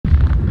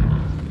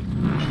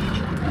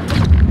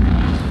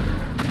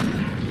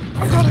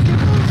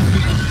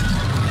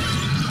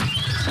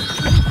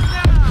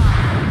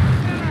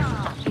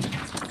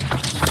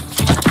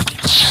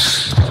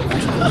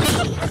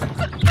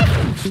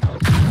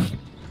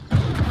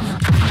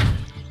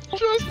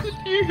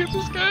You hear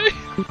this guy?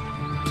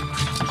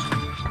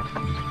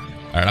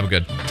 Alright, I'm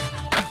good.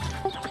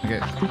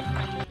 Okay.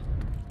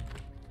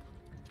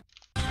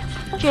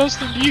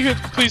 Justin, do you hear?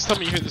 Please tell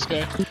me you hear this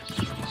guy.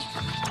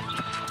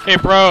 Hey,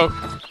 bro.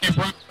 Hey,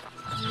 bro.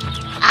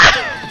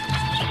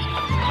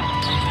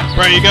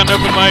 Bro, you got an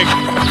open mic.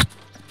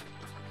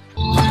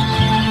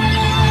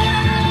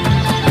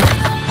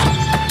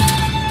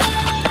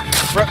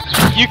 Bro,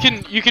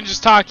 you can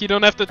just talk. You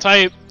don't have to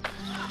type.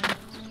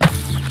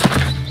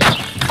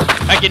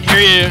 I can hear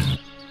you.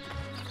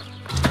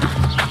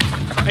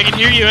 I can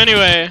hear you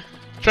anyway.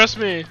 Trust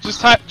me. Just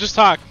talk. Just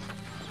talk.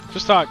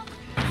 Just talk.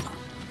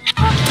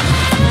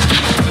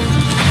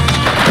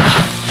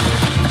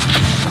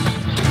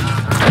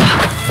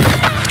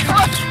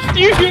 Do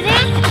you hear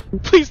that?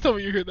 Please tell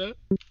me you hear that.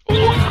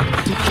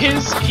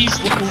 He's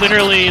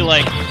literally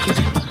like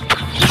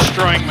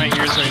destroying my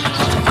ears right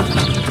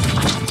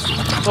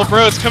now. Well,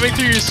 bro, it's coming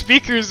through your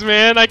speakers,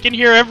 man. I can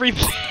hear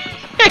everything.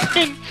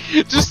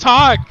 Just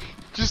talk.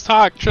 Just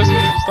talk. Trust me.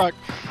 Just talk.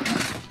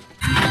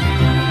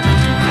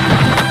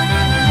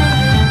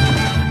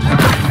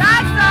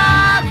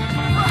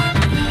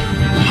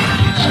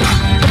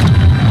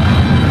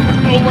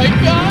 Oh my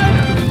god!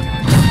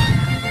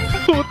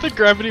 What the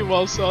gravity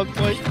well sounds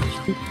like.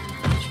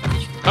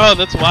 Oh,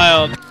 that's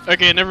wild.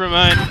 Okay, never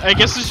mind. I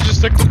guess it's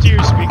just hooked up to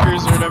your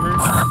speakers or whatever.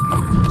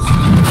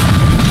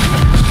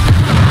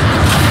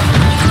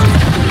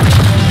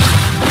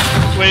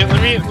 Wait,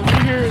 let me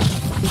hear it.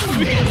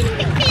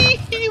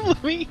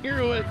 Let me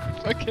hear what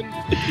fucking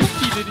P.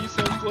 Diddy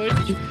sounds like.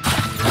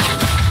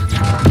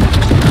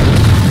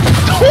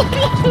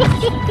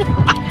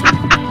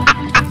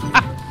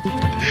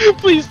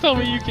 Please tell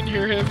me you can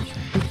hear him.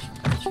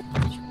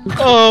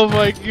 Oh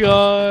my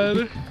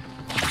god.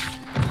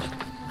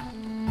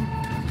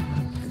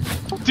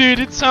 Dude,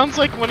 it sounds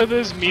like one of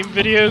those meme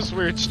videos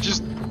where it's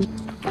just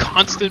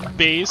constant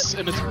bass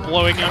and it's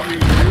blowing out your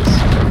ears.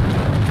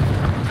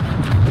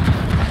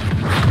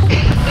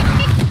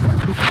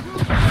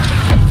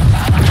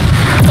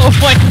 Oh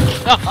my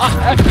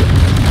god.